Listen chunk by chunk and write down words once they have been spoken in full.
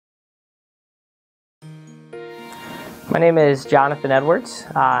My name is Jonathan Edwards.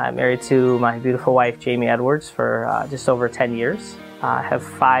 I'm married to my beautiful wife, Jamie Edwards, for just over 10 years. I have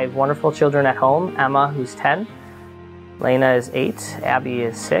 5 wonderful children at home. Emma, who's 10, Lena is 8, Abby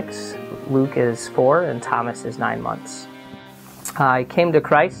is 6, Luke is 4, and Thomas is 9 months. I came to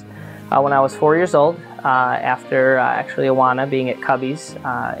Christ when I was 4 years old, after actually Awana being at Cubby's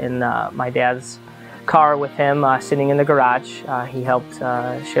in my dad's car with him, sitting in the garage. He helped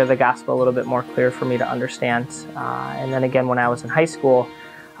share the gospel a little bit more clear for me to understand. And then again, when I was in high school,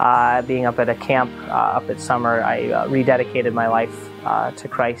 being up at a camp up at summer, I rededicated my life to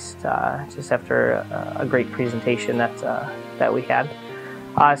Christ just after a great presentation that we had.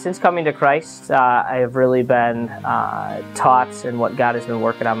 Since coming to Christ, I have really been taught and what God has been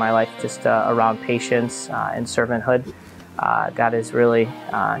working on my life just around patience and servanthood. God is really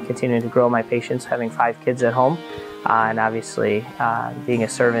continuing to grow my patience, having 5 kids at home, and obviously being a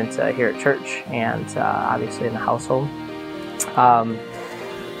servant here at church and obviously in the household.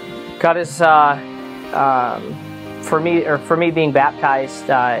 God is, for me being baptized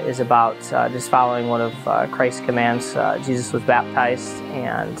is about just following one of Christ's commands. Jesus was baptized,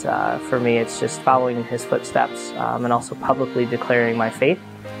 and for me it's just following in his footsteps and also publicly declaring my faith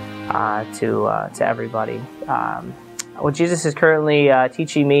to everybody. What Jesus is currently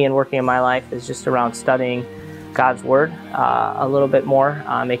teaching me and working in my life is just around studying God's Word a little bit more,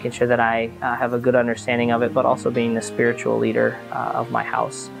 making sure that I have a good understanding of it, but also being the spiritual leader of my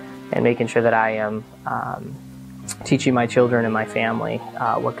house and making sure that I am teaching my children and my family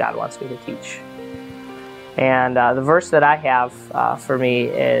what God wants me to teach. And the verse that I have for me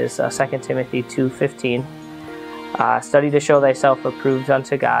is 2 Timothy 2:15. Study to show thyself approved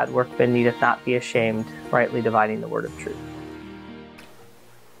unto God, workman needeth not be ashamed, rightly dividing the word of truth.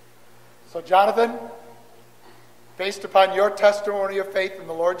 So Jonathan, based upon your testimony of faith in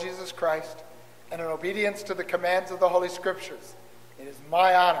the Lord Jesus Christ and in obedience to the commands of the Holy Scriptures, it is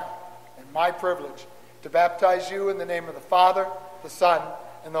my honor and my privilege to baptize you in the name of the Father, the Son,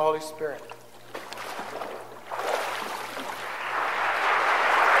 and the Holy Spirit.